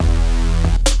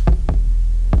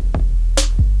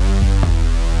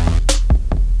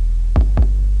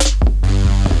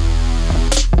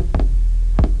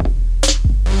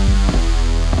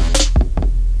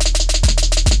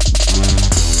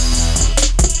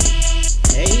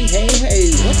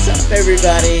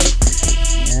Everybody?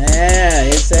 Yeah,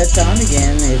 it's that time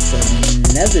again. It's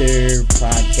another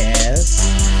podcast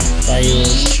by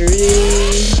yours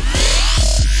truly,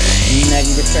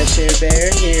 United the Fresh Air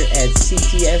Bear here at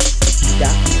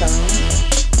CTS.com.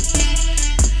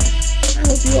 I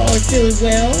hope you all are feeling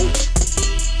well.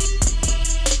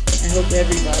 I hope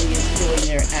everybody is doing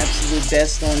their absolute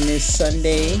best on this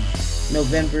Sunday,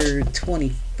 November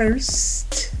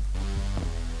 21st.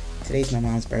 Today's my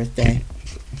mom's birthday.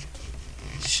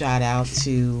 Shout out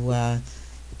to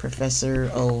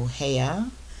Professor O'Hea.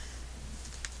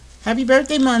 Happy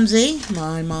birthday, Mumsy.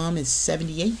 My mom is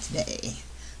 78 today.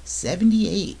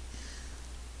 78.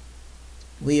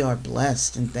 We are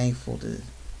blessed and thankful to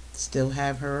still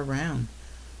have her around.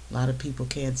 A lot of people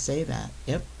can't say that.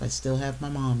 Yep, I still have my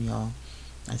mom, y'all.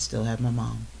 I still have my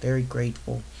mom. Very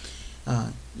grateful.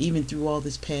 Even through all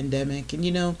this pandemic.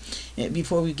 And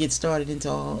before we get started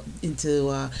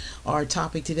into our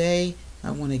topic today, I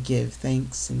want to give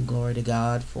thanks and glory to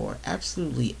God for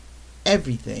absolutely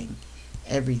everything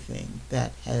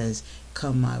that has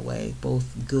come my way,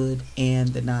 both good and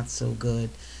the not so good,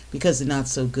 because the not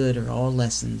so good are all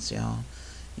lessons, y'all.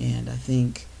 And I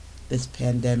think this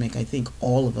pandemic, I think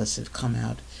all of us have come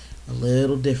out a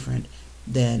little different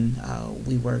than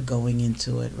we were going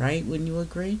into it, right? Wouldn't you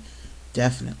agree?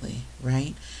 Definitely,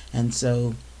 right? And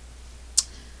so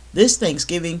this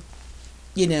Thanksgiving,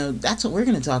 that's what we're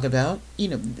going to talk about.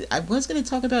 I was going to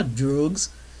talk about drugs,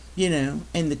 and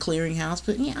the clearinghouse,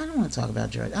 but I don't want to talk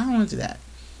about drugs. I don't want to do that.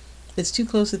 It's too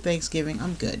close to Thanksgiving.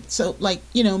 I'm good. So,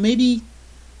 maybe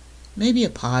a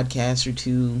podcast or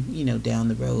two, down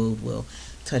the road, we'll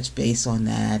touch base on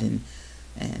that and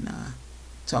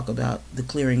talk about the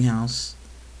clearinghouse,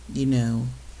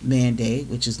 mandate,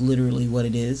 which is literally what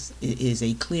it is. It is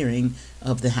a clearing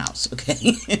of the house.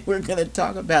 Okay, we're gonna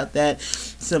talk about that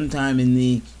sometime in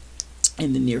the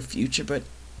near future. But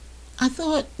I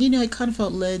thought, I kind of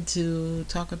felt led to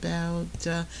talk about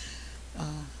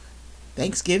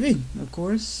Thanksgiving, of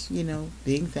course.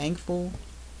 Being thankful,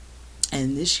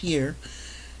 and this year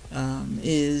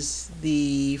is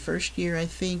the first year I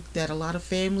think that a lot of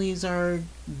families are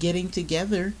getting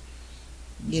together.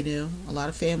 A lot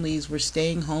of families were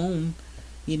staying home,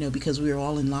 because we were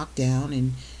all in lockdown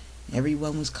and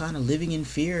everyone was kind of living in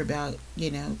fear about,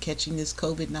 catching this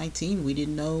COVID-19. We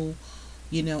didn't know,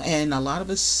 and a lot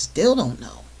of us still don't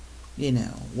know,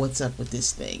 what's up with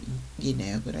this thing,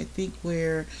 but I think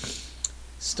we're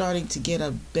starting to get a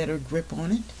better grip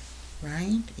on it,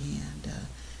 right? And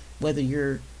whether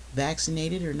you're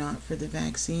vaccinated or not for the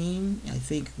vaccine, I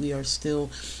think we are still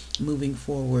moving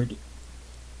forward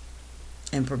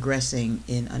and progressing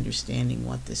in understanding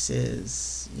what this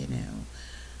is.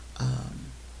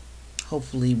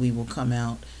 Hopefully we will come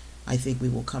out, I think we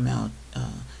will come out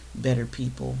better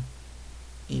people,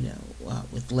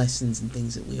 with lessons and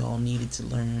things that we all needed to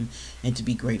learn and to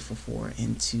be grateful for,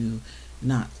 and to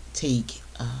not take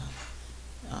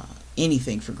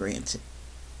anything for granted.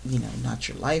 Not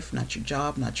your life, not your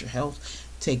job, not your health.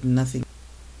 Take nothing.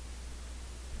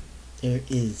 There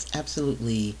is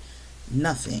absolutely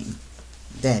nothing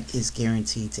that is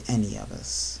guaranteed to any of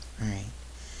us, right?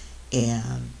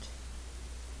 And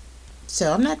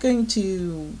so I'm not going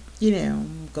to,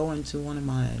 go into one of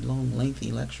my long,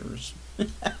 lengthy lectures.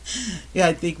 Yeah,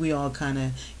 I think we all kind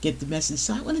of get the message.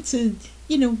 So I wanted to,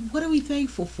 what are we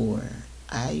thankful for?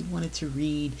 I wanted to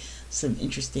read some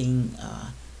interesting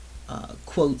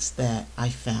quotes that I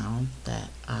found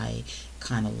that I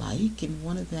kind of like, and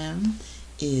one of them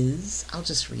is, I'll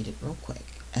just read it real quick.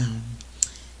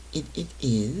 It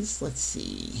is, let's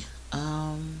see,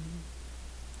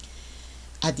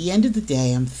 at the end of the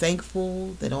day, I'm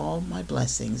thankful that my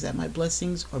blessings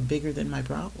are bigger than my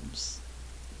problems.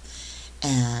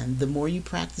 And the more you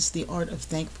practice the art of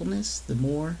thankfulness, the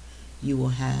more you will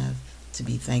have to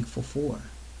be thankful for,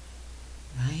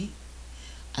 right?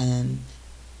 And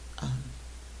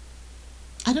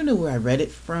I don't know where I read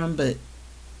it from, but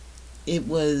it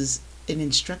was an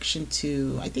instruction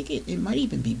to, I think it might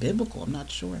even be biblical, I'm not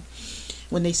sure,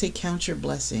 when they say count your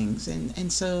blessings,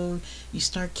 and so you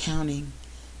start counting,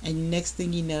 and next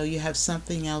thing you know, you have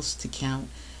something else to count,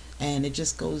 and it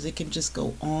can just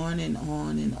go on and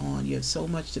on and on. You have so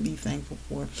much to be thankful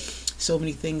for, so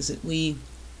many things that we,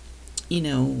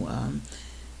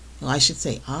 I should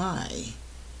say I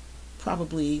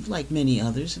probably, like many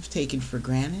others, have taken for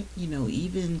granted,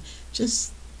 even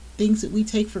just things that we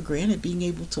take for granted, being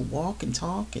able to walk and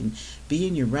talk and be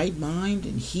in your right mind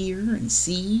and hear and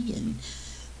see and,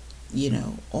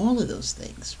 all of those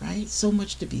things, right? So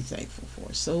much to be thankful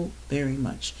for, so very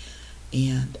much.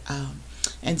 And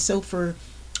so for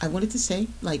I wanted to say,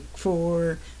 like,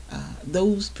 for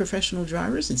those professional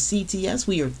drivers at CTS,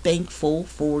 we are thankful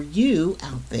for you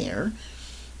out there,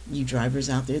 you drivers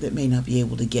out there that may not be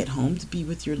able to get home to be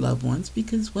with your loved ones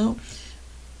because, well,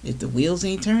 if the wheels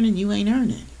ain't turning, you ain't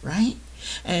earning, right?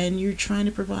 And you're trying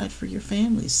to provide for your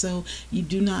family. So you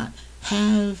do not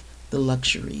have the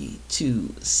luxury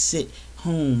to sit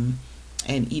home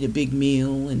and eat a big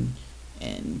meal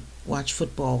and watch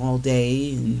football all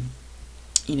day and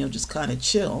just kind of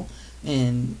chill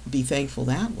and be thankful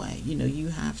that way. You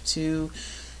have to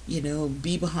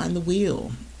be behind the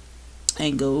wheel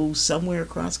and go somewhere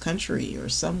across country or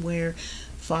somewhere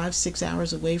 5-6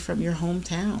 hours away from your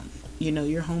hometown,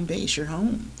 your home base, your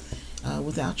home,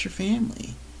 without your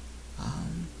family.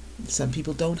 Some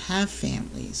people don't have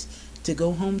families to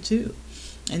go home to,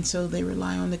 and so they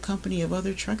rely on the company of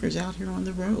other truckers out here on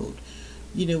the road.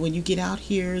 When you get out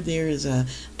here, there's I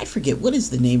forget, what is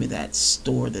the name of that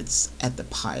store that's at the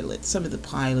pilot, some of the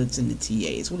pilots and the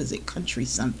TAs, what is it, country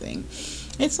something.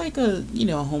 It's like a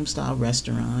home style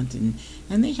restaurant, and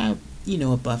they have,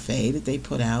 a buffet that they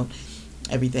put out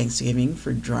every Thanksgiving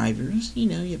for drivers. You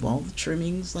have all the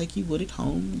trimmings like you would at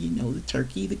home, the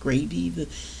turkey, the gravy, the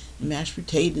mashed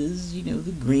potatoes,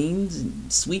 the greens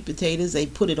and sweet potatoes. They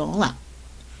put it all out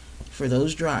for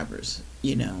those drivers.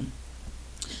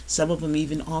 Some of them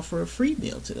even offer a free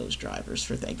meal to those drivers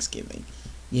for Thanksgiving,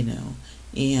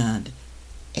 and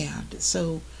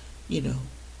so,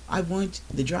 I want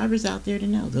the drivers out there to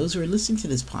know, those who are listening to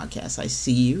this podcast, I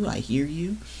see you, I hear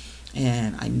you,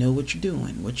 and I know what you're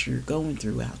doing, what you're going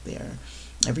through out there.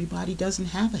 Everybody doesn't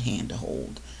have a hand to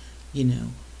hold,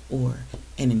 or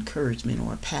an encouragement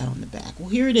or a pat on the back. Well,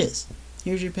 here it is.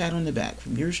 Here's your pat on the back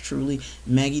from yours truly,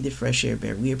 Maggie the Fresh Air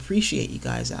Bear. We appreciate you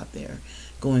guys out there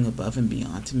going above and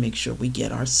beyond to make sure we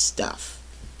get our stuff.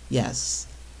 Yes,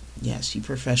 you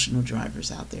professional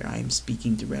drivers out there, I am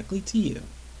speaking directly to you.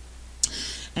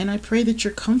 And I pray that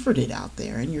you're comforted out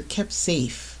there and you're kept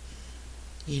safe,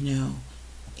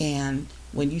 and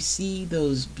when you see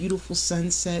those beautiful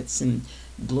sunsets and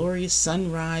glorious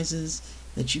sunrises,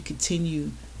 that you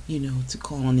continue, to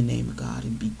call on the name of God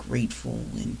and be grateful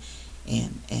and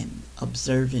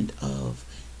observant of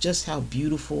just how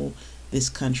beautiful this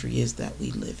country is that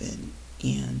we live in,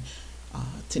 and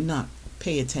to not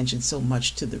pay attention so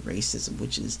much to the racism,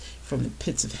 which is from the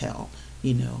pits of hell.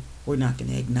 We're not going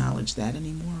to acknowledge that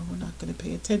anymore. We're not going to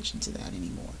pay attention to that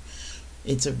anymore.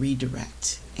 It's a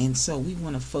redirect, and so we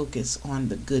want to focus on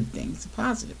the good things, the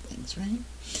positive things, right?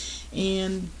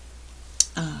 And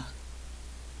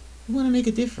we want to make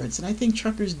a difference, and I think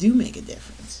truckers do make a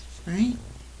difference, right?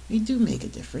 We do make a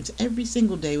difference every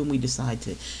single day when we decide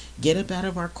to get up out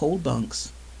of our cold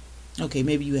bunks. Okay,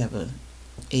 maybe you have an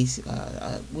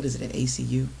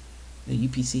ACU, a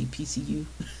UPC, PCU.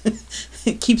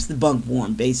 It keeps the bunk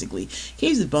warm, basically.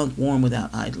 Keeps the bunk warm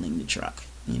without idling the truck.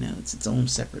 It's its own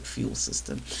separate fuel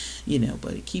system,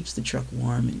 but it keeps the truck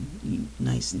warm and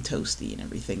nice and toasty and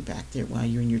everything back there while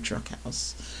you're in your truck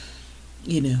house,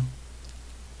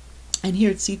 And here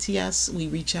at CTS, we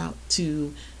reach out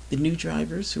to the new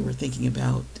drivers who are thinking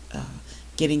about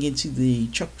getting into the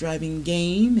truck driving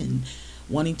game and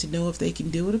wanting to know if they can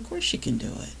do it. Of course you can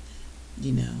do it.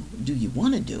 Do you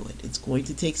want to do it? It's going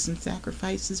to take some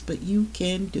sacrifices, but you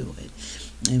can do it.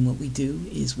 And what we do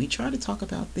is we try to talk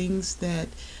about things that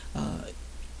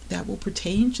will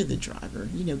pertain to the driver,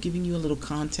 giving you a little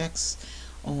context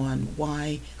on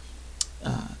why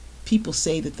people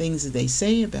say the things that they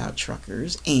say about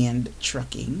truckers and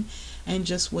trucking, and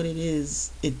just what it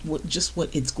is,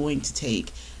 what it's going to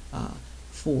take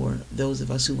for those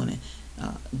of us who want to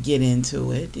get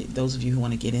into it, those of you who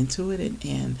want to get into it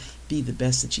and be the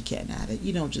best that you can at it.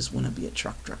 You don't just want to be a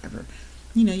truck driver.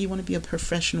 You want to be a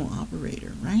professional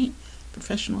operator, right?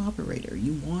 Professional operator.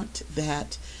 You want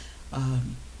that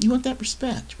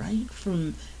respect, right?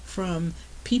 From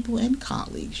people and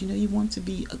colleagues. You want to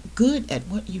be good at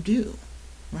what you do,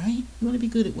 right? You want to be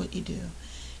good at what you do.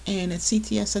 And at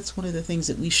CTS, that's one of the things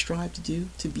that we strive to do,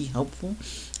 to be helpful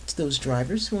to those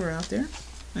drivers who are out there,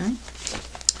 right?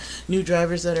 New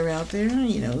drivers that are out there,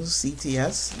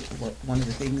 CTS, one of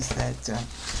the things that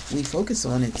we focus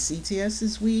on at CTS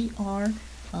is we are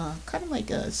kind of like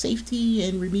a safety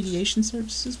and remediation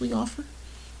services we offer.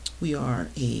 We are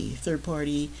a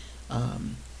third-party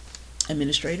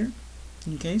administrator,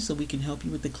 okay, so we can help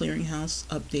you with the clearinghouse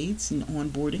updates and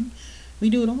onboarding. We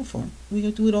do it all for them. We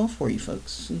do it all for you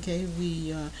folks, okay?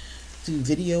 We do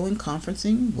video and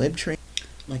conferencing, web training.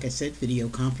 Like I said, video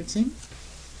conferencing.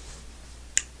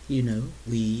 We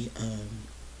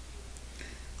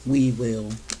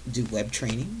will do web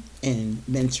training and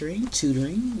mentoring,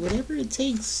 tutoring, whatever it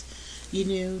takes,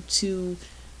 to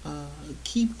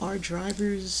keep our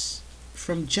drivers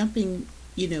from jumping,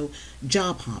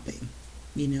 job hopping.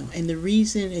 And the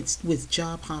reason it's with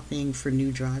job hopping for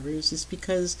new drivers is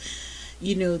because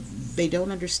they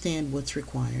don't understand what's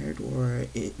required, or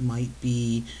it might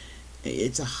be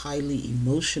it's a highly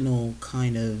emotional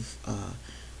kind of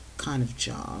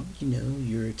job.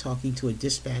 You're talking to a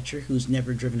dispatcher who's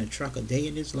never driven a truck a day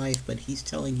in his life, but he's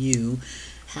telling you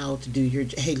how to do your.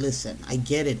 Hey, listen, I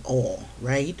get it all,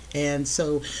 right? And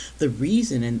so the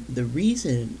reason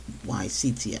why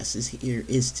CTS is here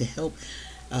is to help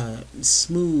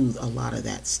smooth a lot of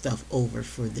that stuff over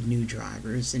for the new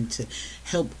drivers, and to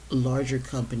help larger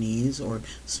companies or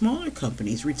smaller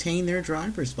companies retain their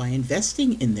drivers by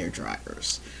investing in their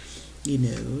drivers.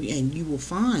 And you will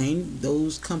find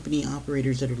those company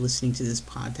operators that are listening to this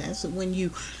podcast that when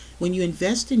you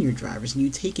invest in your drivers and you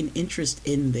take an interest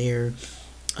in their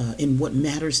in what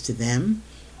matters to them,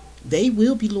 they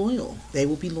will be loyal. They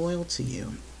will be loyal to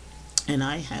you. And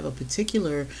I have a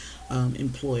particular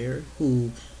employer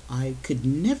who I could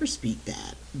never speak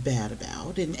bad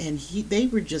about, and they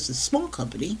were just a small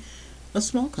company,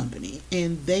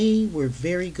 and they were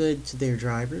very good to their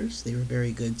drivers. They were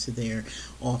very good to their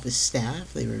office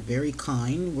staff. They were very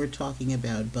kind. We're talking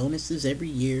about bonuses every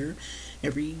year,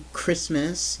 every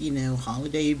Christmas,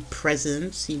 holiday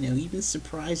presents, even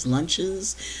surprise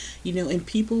lunches, and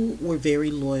people were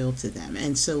very loyal to them.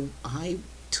 And so I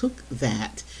took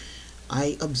that,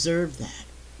 I observed that,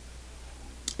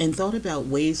 and thought about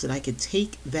ways that I could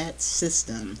take that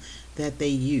system that they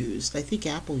used. I think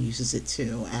Apple uses it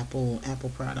too. Apple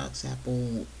products,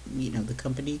 Apple, the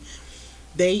company,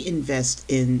 they invest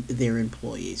in their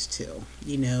employees too.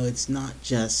 It's not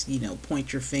just,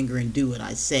 point your finger and do what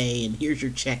I say and here's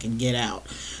your check and get out.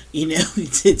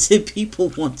 It's people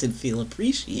want to feel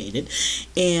appreciated.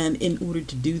 And in order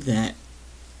to do that,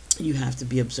 you have to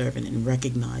be observant and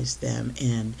recognize them,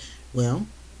 and, well,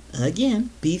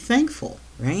 again, be thankful,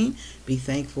 right? Be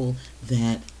thankful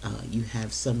that you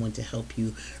have someone to help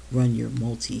you run your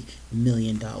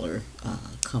multi-million-dollar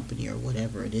company, or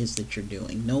whatever it is that you're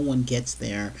doing. No one gets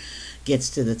to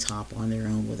the top on their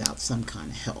own without some kind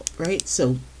of help, right?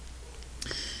 So,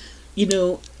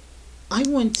 I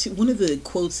want to, one of the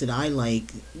quotes that I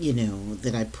like,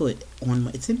 that I put on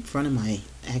it's in front of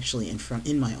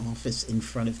in my office in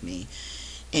front of me,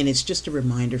 and it's just a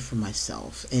reminder for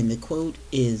myself. And the quote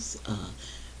is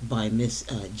by Miss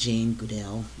Jane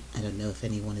Goodall. I don't know if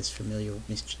anyone is familiar with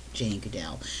Miss Jane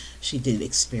Goodall. She did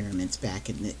experiments back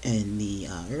in the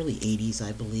early 80s,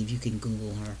 I believe. You can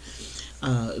Google her.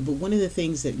 But one of the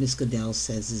things that Miss Goodall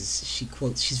says is,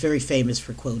 she's very famous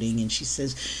for quoting, and she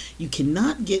says, "You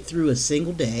cannot get through a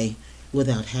single day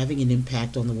without having an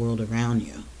impact on the world around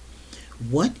you.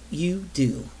 What you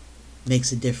do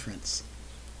makes a difference.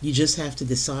 You just have to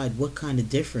decide what kind of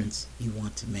difference you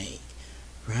want to make,"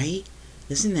 right?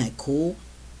 Isn't that cool?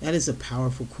 That is a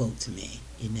powerful quote to me,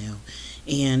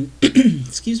 And,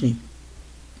 excuse me.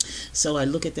 So I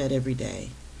look at that every day,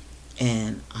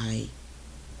 and I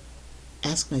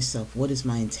ask myself, what is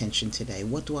my intention today?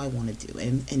 What do I want to do?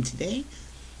 And today,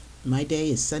 my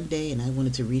day is Sunday, and I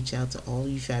wanted to reach out to all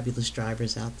you fabulous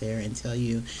drivers out there and tell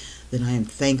you that I am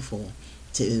thankful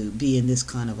to be in this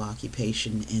kind of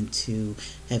occupation and to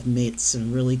have met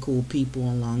some really cool people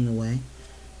along the way,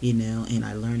 and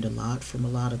I learned a lot from a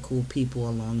lot of cool people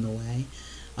along the way.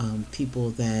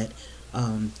 People that,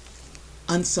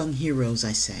 unsung heroes,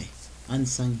 I say,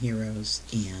 unsung heroes,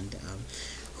 and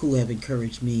who have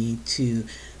encouraged me to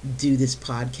do this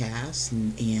podcast,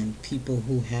 and people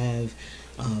who have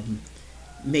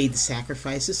made the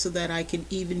sacrifices so that I can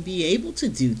even be able to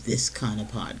do this kind of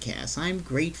podcast. I'm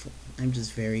grateful. I'm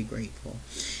just very grateful.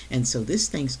 And so this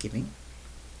Thanksgiving,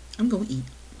 I'm going to eat,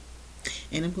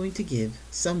 and I'm going to give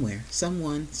somewhere,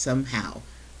 someone, somehow,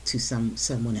 to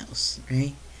someone else,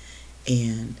 right?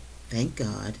 And thank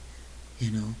God,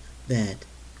 that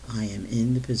I am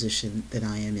in the position that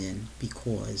I am in,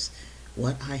 because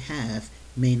what I have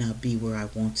may not be where I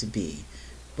want to be,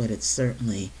 but it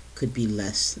certainly could be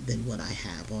less than what I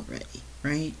have already,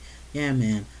 right? Yeah,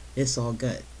 man, it's all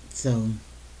good. So,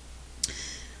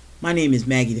 my name is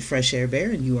Maggie the Fresh Air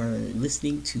Bear, and you are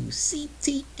listening to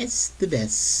CTS the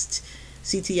Best.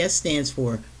 CTS stands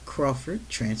for Crawford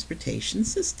Transportation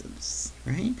Systems,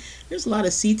 right? There's a lot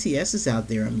of CTSs out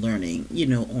there, I'm learning,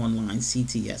 online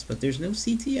CTS, but there's no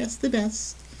CTS the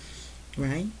Best,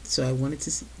 right? So I wanted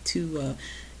to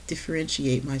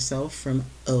differentiate myself from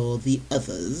all the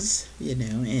others,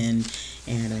 and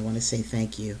I want to say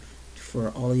thank you for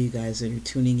all of you guys that are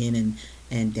tuning in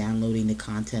and downloading the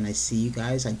content. I see you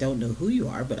guys. I don't know who you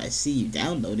are, but I see you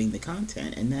downloading the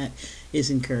content, and that is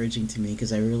encouraging to me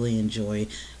because I really enjoy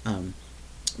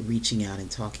reaching out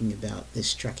and talking about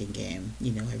this trucking game.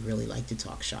 I really like to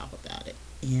talk shop about it.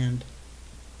 And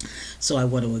so I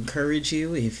want to encourage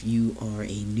you, if you are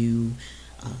a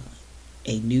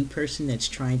new person that's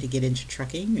trying to get into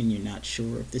trucking and you're not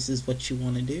sure if this is what you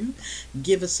want to do,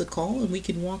 give us a call and we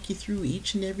can walk you through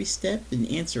each and every step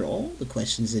and answer all the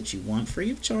questions that you want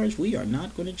free of charge. We are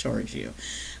not going to charge you.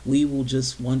 We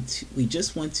just want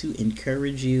to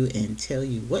encourage you and tell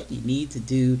you what you need to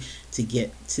do to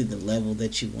get to the level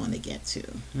that you want to get to,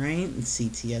 right? And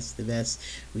CTS the best.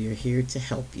 We are here to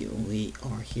help you. We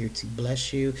are here to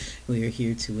bless you. We are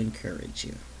here to encourage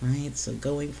you, right? So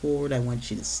going forward, I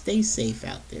want you to stay safe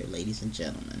out there, ladies and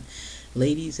gentlemen.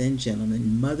 Ladies and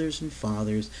gentlemen, mothers and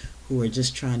fathers who are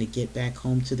just trying to get back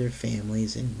home to their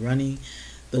families and running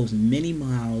those many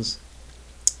miles,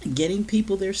 getting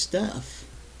people their stuff,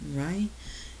 right?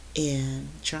 And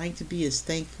trying to be as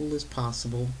thankful as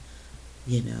possible,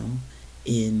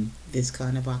 in this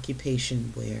kind of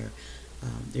occupation where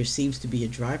there seems to be a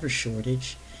driver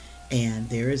shortage. And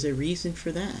there is a reason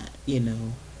for that,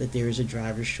 that there is a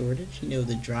driver shortage.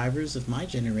 The drivers of my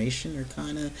generation are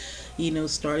kind of,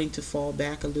 starting to fall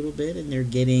back a little bit, and they're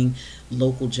getting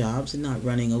local jobs and not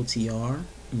running OTR or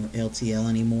LTL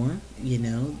anymore.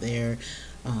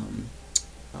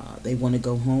 They want to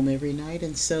go home every night,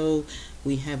 and so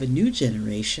we have a new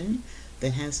generation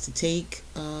that has to take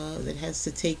the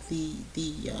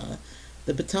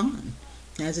baton.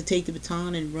 Has to take the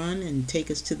baton and run and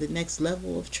take us to the next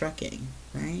level of trucking,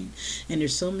 right? And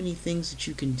there's so many things that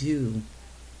you can do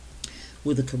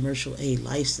with a commercial A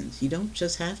license. You don't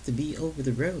just have to be over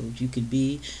the road. You could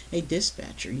be a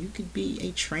dispatcher. You could be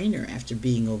a trainer after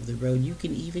being over the road. You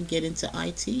can even get into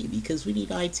IT, because we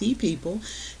need IT people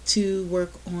to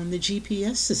work on the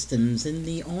GPS systems and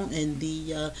the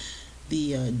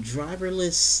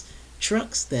driverless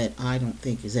trucks that I don't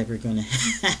think is ever going to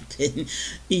happen,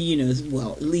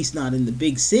 well, at least not in the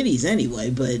big cities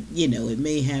anyway, but, it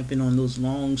may happen on those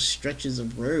long stretches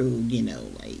of road,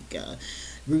 like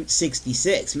Route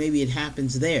 66. Maybe it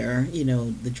happens there,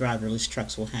 the driverless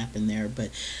trucks will happen there,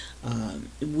 but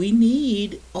we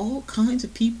need all kinds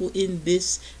of people in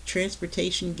this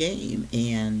transportation game,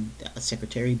 and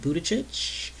Secretary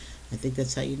Buttigieg, I think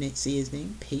that's how you see his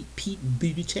name, Pete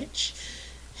Buttigieg,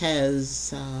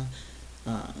 has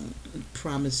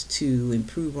promised to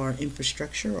improve our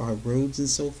infrastructure, our roads and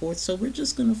so forth. So we're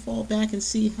just going to fall back and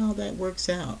see how that works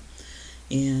out.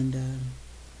 And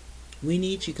we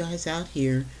need you guys out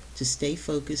here to stay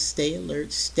focused, stay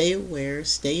alert, stay aware,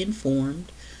 stay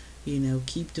informed.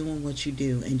 Keep doing what you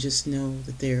do, and just know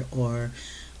that there are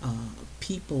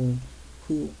people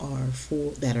who are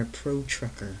pro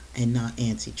trucker and not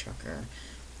anti trucker.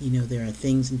 There are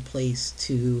things in place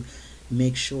to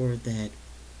make sure that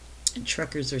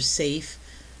truckers are safe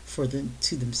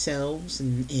to themselves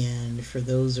and for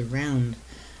those around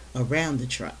the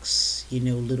trucks,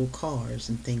 little cars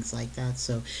and things like that.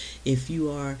 So if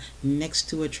you are next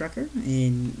to a trucker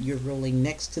and you're rolling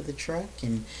next to the truck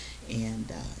and you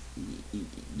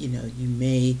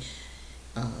may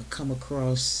come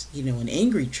across, an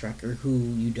angry trucker who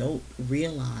you don't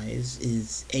realize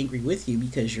is angry with you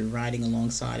because you're riding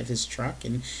alongside of his truck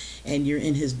and you're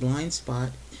in his blind spot.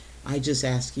 I just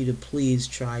ask you to please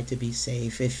try to be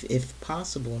safe. If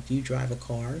possible, if you drive a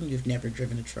car and you've never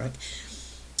driven a truck,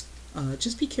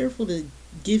 just be careful to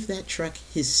give that truck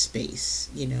his space.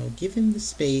 Give him the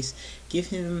space, give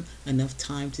him enough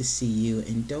time to see you,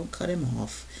 and don't cut him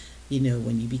off.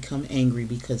 When you become angry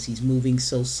because he's moving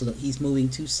so slow, he's moving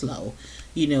too slow.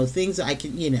 Things I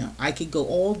could go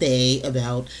all day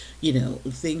about,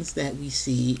 things that we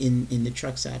see in the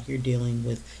trucks out here dealing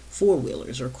with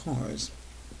four-wheelers or cars.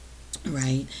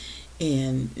 Right?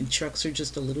 And trucks are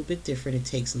just a little bit different. It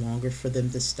takes longer for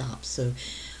them to stop. So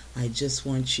I just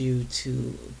want you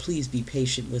to please be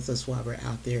patient with us while we're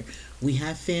out there. We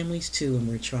have families too, and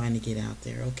we're trying to get out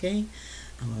there, okay?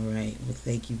 All right. Well,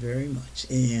 thank you very much.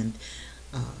 And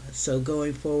so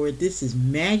going forward, this is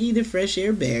Maggie the Fresh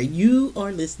Air Bear. You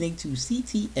are listening to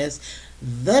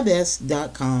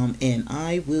CTSthebest.com, and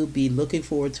I will be looking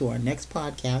forward to our next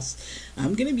podcast.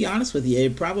 I'm going to be honest with you,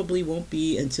 it probably won't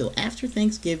be until after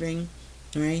Thanksgiving,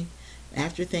 right?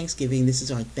 After Thanksgiving. This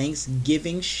is our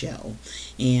Thanksgiving show,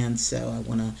 and so I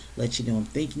want to let you know I'm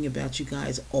thinking about you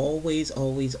guys always,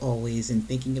 and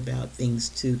thinking about things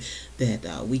too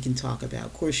that we can talk about.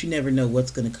 Of course, you never know what's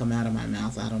going to come out of my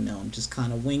mouth. I don't know. I'm just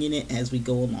kind of winging it as we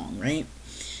go along, right?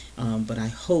 But I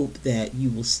hope that you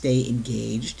will stay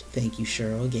engaged. Thank you,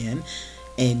 Cheryl, again.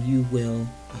 And you will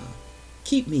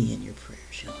keep me in your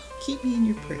prayers, y'all. Keep me in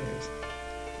your prayers.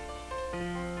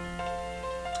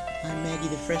 I'm Maggie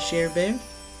the Fresh Air Bear,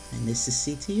 and this is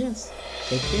CTS.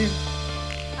 Take care.